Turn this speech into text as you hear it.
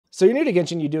So you're new to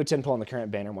Genshin, you do a 10 pull on the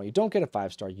current banner, and while you don't get a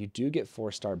 5-star, you do get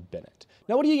 4-star Bennett.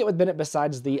 Now what do you get with Bennett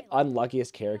besides the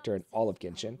unluckiest character in all of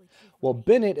Genshin? Well,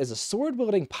 Bennett is a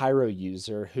sword-wielding pyro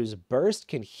user whose burst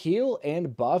can heal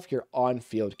and buff your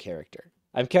on-field character.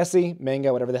 I'm Kessie,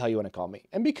 Manga, whatever the hell you want to call me.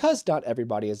 And because not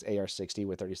everybody is AR60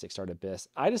 with 36-star Abyss,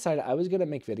 I decided I was going to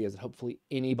make videos that hopefully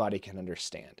anybody can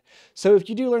understand. So if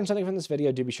you do learn something from this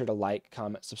video, do be sure to like,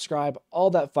 comment, subscribe, all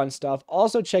that fun stuff.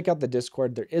 Also check out the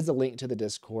Discord. There is a link to the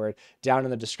Discord down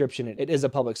in the description. It is a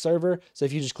public server, so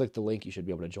if you just click the link, you should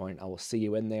be able to join. I will see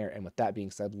you in there. And with that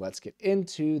being said, let's get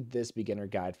into this beginner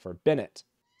guide for Bennett.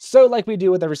 So like we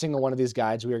do with every single one of these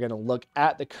guides, we are going to look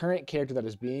at the current character that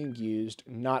is being used,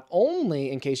 not only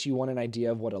in case you want an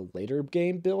idea of what a later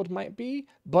game build might be,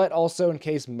 but also in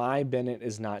case my Bennett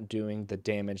is not doing the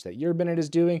damage that your Bennett is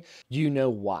doing, you know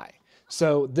why.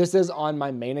 So this is on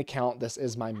my main account. This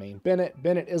is my main Bennett.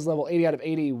 Bennett is level 80 out of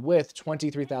 80 with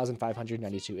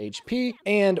 23,592 HP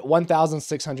and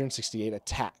 1,668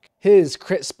 attack. His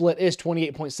crit split is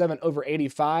 28.7 over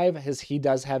 85. He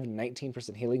does have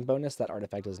 19% healing bonus. That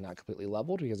artifact is not completely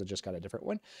leveled because I just got a different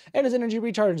one. And his energy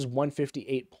recharge is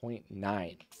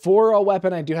 158.9. For a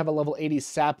weapon, I do have a level 80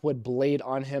 sapwood blade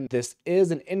on him. This is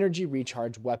an energy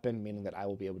recharge weapon, meaning that I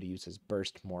will be able to use his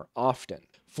burst more often.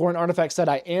 For an artifact set,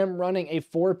 I am running a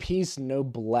 4-piece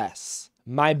noblesse.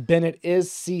 My Bennett is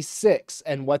C6,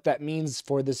 and what that means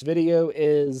for this video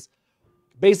is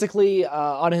basically,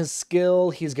 on his skill,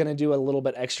 he's going to do a little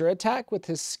bit extra attack with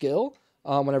his skill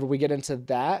whenever we get into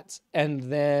that. And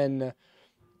then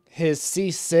his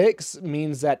C6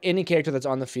 means that any character that's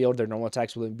on the field, their normal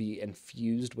attacks will be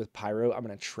infused with pyro. I'm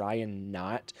going to try and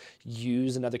not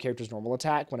use another character's normal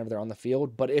attack whenever they're on the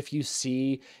field. But if you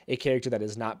see a character that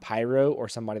is not pyro or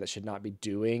somebody that should not be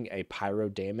doing a pyro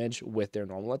damage with their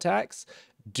normal attacks,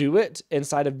 do it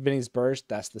inside of Benny's burst.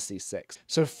 That's the C6.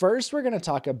 So first we're going to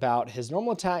talk about his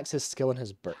normal attacks, his skill, and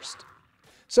his burst.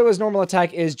 So his normal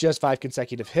attack is just 5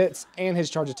 consecutive hits, and his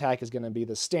charge attack is going to be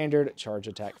the standard charge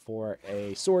attack for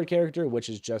a sword character, which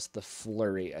is just the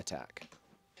flurry attack.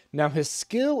 Now his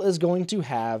skill is going to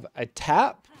have a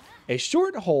tap, a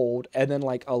short hold, and then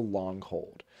like a long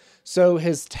hold. So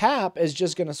his tap is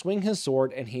just going to swing his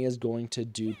sword and he is going to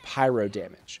do pyro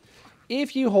damage.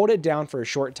 If you hold it down for a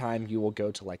short time, you will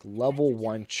go to like level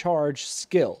 1 charge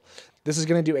skill. This is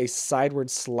going to do a sideward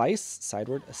slice,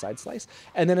 a side slice,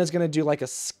 and then it's going to do like a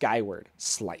skyward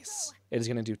slice. It is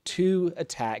going to do 2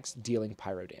 attacks dealing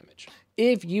pyro damage.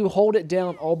 If you hold it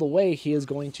down all the way, he is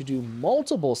going to do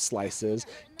multiple slices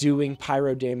doing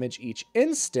pyro damage each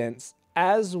instance,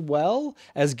 as well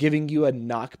as giving you a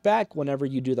knockback whenever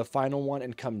you do the final one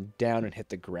and come down and hit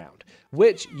the ground,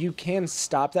 which you can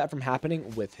stop that from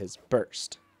happening with his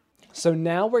burst. So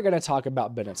now we're going to talk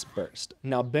about Bennett's burst.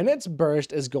 Now Bennett's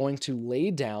burst is going to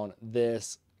lay down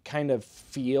this kind of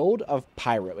field of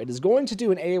pyro. It is going to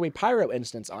do an AoE pyro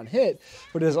instance on hit,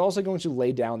 but it is also going to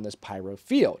lay down this pyro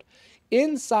field.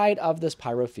 Inside of this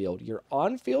pyro field, your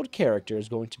on-field character is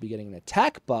going to be getting an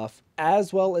attack buff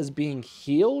as well as being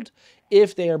healed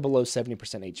if they are below 70%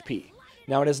 HP.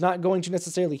 Now, it is not going to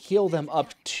necessarily heal them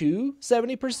up to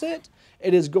 70%.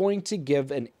 It is going to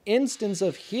give an instance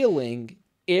of healing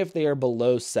if they are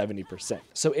below 70%.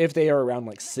 So if they are around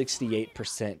like 68%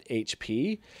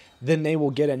 HP, then they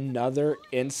will get another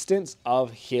instance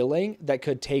of healing that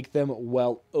could take them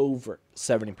well over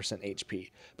 70%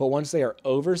 HP. But once they are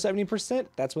over 70%,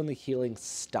 that's when the healing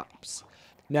stops.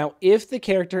 Now, if the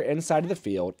character inside of the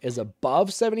field is above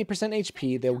 70%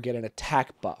 HP, they will get an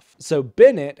attack buff. So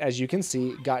Bennett, as you can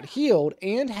see, got healed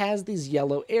and has these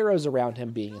yellow arrows around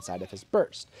him being inside of his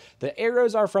burst. The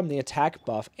arrows are from the attack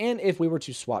buff, and if we were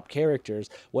to swap characters,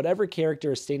 whatever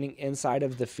character is standing inside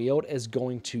of the field is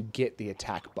going to get the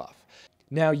attack buff.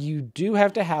 Now, you do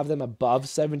have to have them above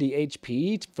 70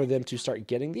 HP for them to start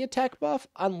getting the attack buff,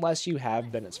 unless you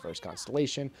have Bennett's first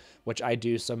constellation, which I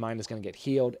do, so mine is going to get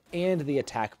healed and the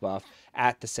attack buff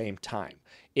at the same time.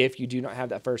 If you do not have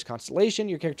that first constellation,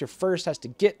 your character first has to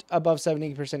get above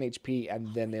 70% HP,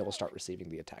 and then they will start receiving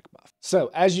the attack buff.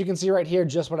 So, as you can see right here,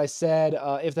 just what I said,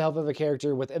 if the health of a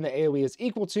character within the AoE is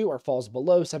equal to or falls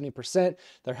below 70%,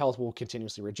 their health will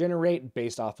continuously regenerate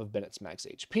based off of Bennett's max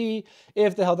HP.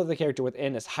 If the health of the character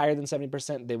within is higher than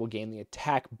 70%, they will gain the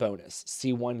attack bonus.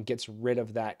 C1 gets rid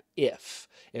of that if.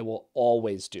 It will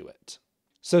always do it.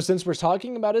 So since we're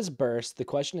talking about his burst, the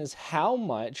question is, how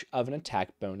much of an attack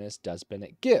bonus does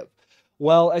Bennett give?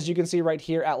 Well, as you can see right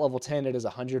here at level 10, it is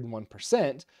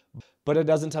 101%, but it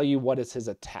doesn't tell you what is his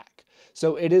attack.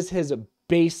 So it is his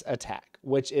base attack,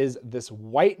 which is this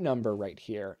white number right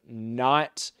here,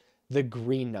 not the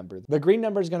green number. The green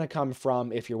number is going to come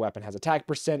from if your weapon has attack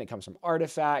percent, it comes from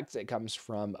artifacts, it comes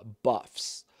from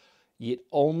buffs. It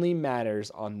only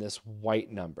matters on this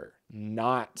white number,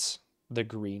 not the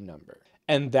green number.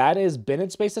 And that is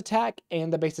Bennett's base attack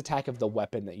and the base attack of the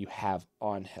weapon that you have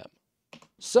on him.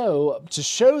 So to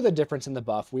show the difference in the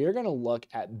buff, we are going to look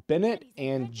at Bennett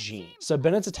and Jean. So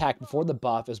Bennett's attack before the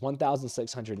buff is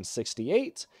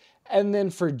 1,668. And then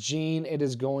for Jean, it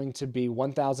is going to be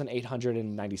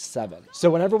 1,897. So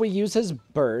whenever we use his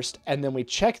burst and then we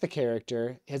check the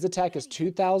character, his attack is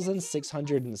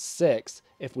 2,606.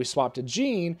 If we swap to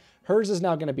Jean, hers is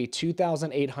now going to be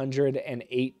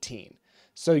 2,818.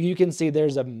 So you can see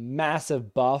there's a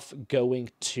massive buff going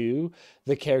to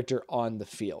the character on the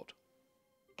field.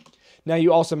 Now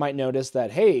you also might notice that,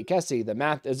 hey, Kessie, the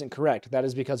math isn't correct. That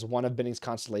is because one of Benny's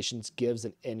constellations gives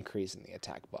an increase in the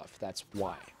attack buff. That's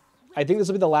why. I think this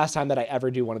will be the last time that I ever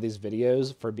do one of these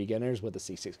videos for beginners with a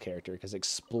C6 character, because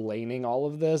explaining all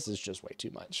of this is just way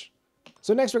too much.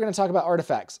 So next we're going to talk about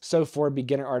artifacts. So for a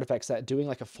beginner artifact set, doing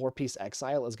like a 4-piece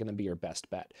exile is going to be your best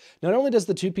bet. Not only does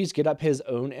the 2-piece get up his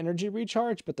own energy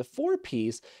recharge, but the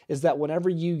 4-piece is that whenever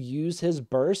you use his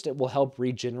burst, it will help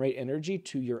regenerate energy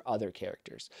to your other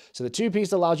characters. So the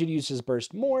 2-piece allows you to use his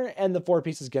burst more, and the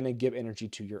 4-piece is going to give energy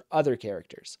to your other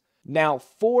characters. Now,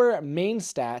 for main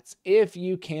stats, if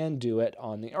you can do it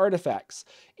on the artifacts.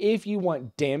 If you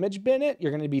want damage Bennett,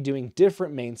 you're going to be doing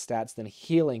different main stats than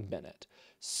healing Bennett.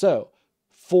 So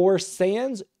for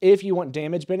Sands, if you want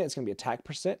damage Bennett, it's going to be attack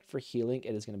percent. For healing,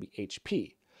 it is going to be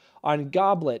HP. On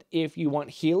Goblet, if you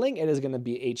want healing, it is going to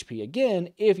be HP again.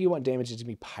 If you want damage, it's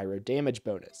going to be pyro damage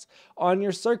bonus. On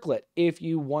your Circlet, if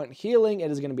you want healing, it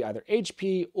is going to be either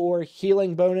HP or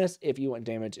healing bonus. If you want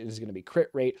damage, it is going to be crit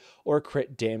rate or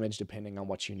crit damage, depending on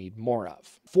what you need more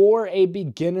of. For a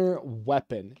beginner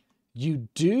weapon, you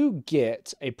do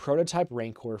get a prototype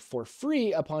Rancor for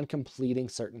free upon completing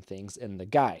certain things in the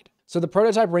guide. So the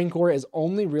prototype Rancor is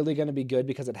only really going to be good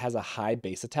because it has a high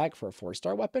base attack for a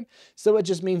 4-star weapon. So it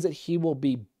just means that he will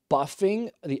be buffing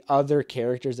the other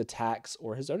character's attacks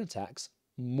or his own attacks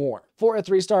more. For a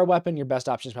 3-star weapon, your best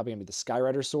option is probably going to be the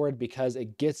Skyrider sword because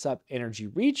it gets up energy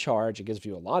recharge. It gives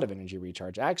you a lot of energy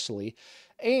recharge actually.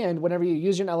 And whenever you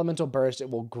use your elemental burst, it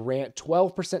will grant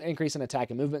 12% increase in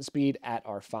attack and movement speed. At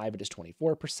R5, it is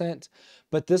 24%.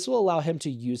 But this will allow him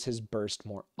to use his burst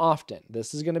more often.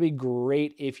 This is going to be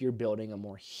great if you're building a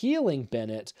more healing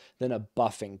Bennett than a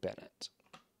buffing Bennett.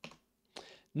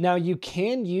 Now you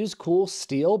can use Cool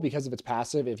Steel because of its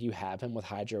passive if you have him with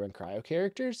Hydro and Cryo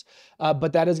characters,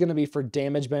 but that is going to be for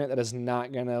damage Bennett. That is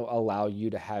not going to allow you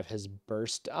to have his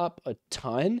burst up a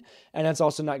ton, and it's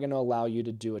also not going to allow you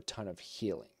to do a ton of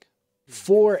healing.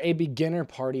 For a beginner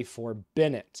party for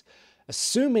Bennett,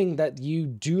 assuming that you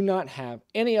do not have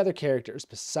any other characters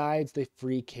besides the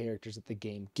free characters that the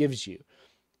game gives you,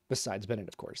 besides Bennett,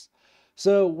 of course.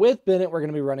 So with Bennett, we're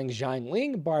going to be running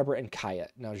Xiangling, Barbara, and Kaya.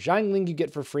 Now, Xiangling you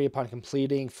get for free upon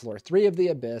completing Floor 3 of the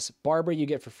Abyss. Barbara you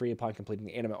get for free upon completing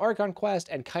the Anima Archon quest.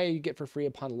 And Kaya you get for free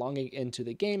upon logging into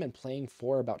the game and playing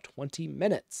for about 20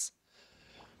 minutes.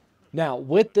 Now,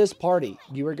 with this party,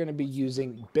 you are going to be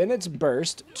using Bennett's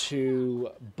Burst to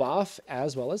buff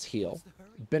as well as heal.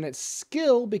 Bennett's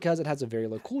Skill, because it has a very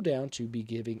low cooldown, to be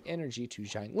giving energy to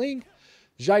Xiangling.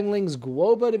 Xiangling's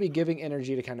Guoba to be giving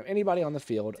energy to kind of anybody on the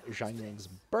field. Xiangling's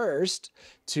Burst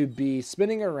to be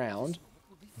spinning around.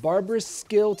 Barbara's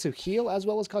Skill to heal as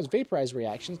well as cause vaporize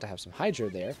reactions to have some Hydro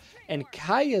there. And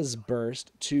Kaya's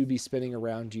Burst to be spinning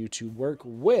around you to work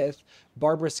with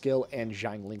Barbara's Skill and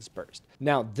Xiangling's Burst.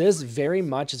 Now, this very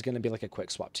much is going to be like a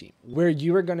quick swap team, where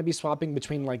you are going to be swapping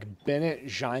between like Bennett,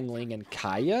 Xiangling, and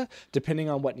Kaya, depending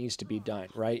on what needs to be done,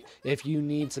 right? If you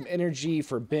need some energy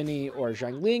for Benny or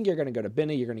Xiangling, you're going to go to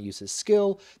Benny, you're going to use his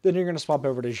skill, then you're going to swap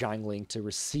over to Xiangling to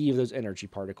receive those energy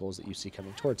particles that you see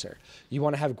coming towards her. You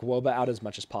want to have Guoba out as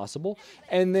much as possible,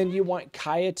 and then you want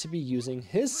Kaya to be using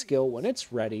his skill when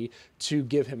it's ready to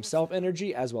give himself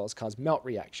energy as well as cause melt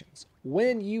reactions.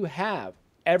 When you have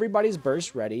everybody's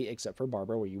burst ready, except for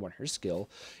Barbara, where you want her skill,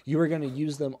 you are going to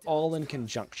use them all in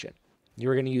conjunction. You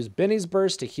are going to use Benny's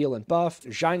Burst to heal and buff,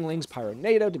 Xiangling's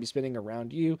Pyronado to be spinning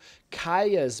around you,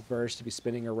 Kaya's Burst to be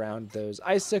spinning around those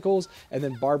icicles, and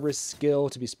then Barbara's Skill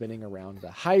to be spinning around the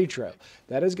Hydro.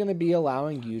 That is going to be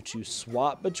allowing you to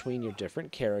swap between your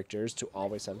different characters, to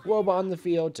always have Guoba on the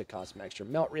field, to cause some extra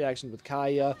melt reactions with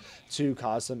Kaya, to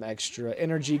cause some extra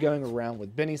energy going around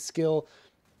with Benny's Skill.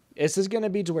 This is going to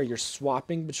be to where you're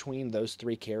swapping between those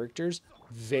three characters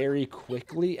very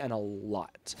quickly and a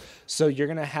lot. So you're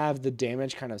going to have the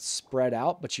damage kind of spread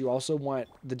out, but you also want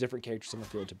the different characters in the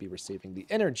field to be receiving the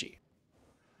energy.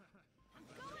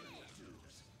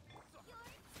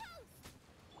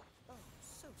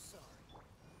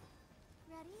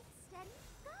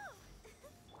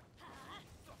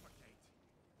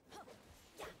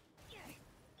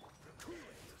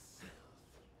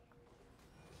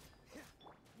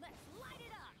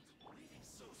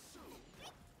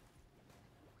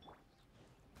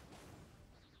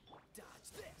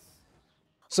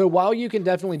 So while you can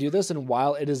definitely do this, and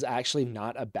while it is actually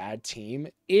not a bad team,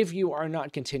 if you are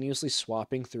not continuously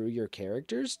swapping through your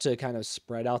characters to kind of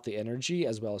spread out the energy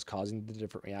as well as causing the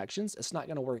different reactions, it's not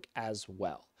going to work as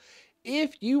well.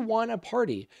 If you want a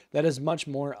party that is much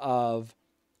more of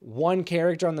one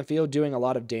character on the field doing a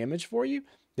lot of damage for you,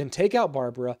 then take out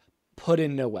Barbara, put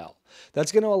in Noelle.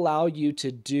 That's going to allow you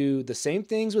to do the same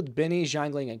things with Benny,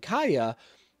 Xiangling, and Kaya,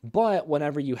 but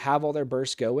whenever you have all their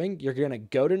bursts going, you're going to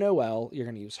go to Noelle, you're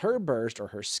going to use her burst or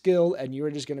her skill, and you're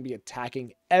just going to be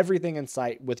attacking everything in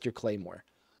sight with your Claymore.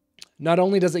 Not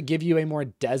only does it give you a more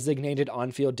designated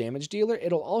on-field damage dealer,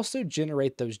 it'll also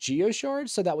generate those Geo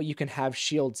Shards so that way you can have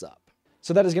shields up.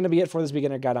 So that is going to be it for this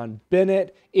beginner guide on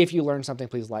Bennett. If you learned something,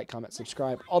 please like, comment,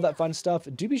 subscribe, all that fun stuff.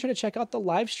 Do be sure to check out the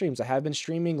live streams. I have been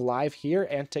streaming live here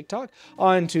and TikTok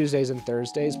on Tuesdays and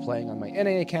Thursdays, playing on my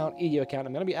NA account, EU account.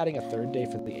 I'm going to be adding a third day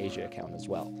for the Asia account as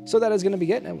well. So that is going to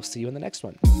be it, and we'll see you in the next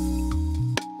one.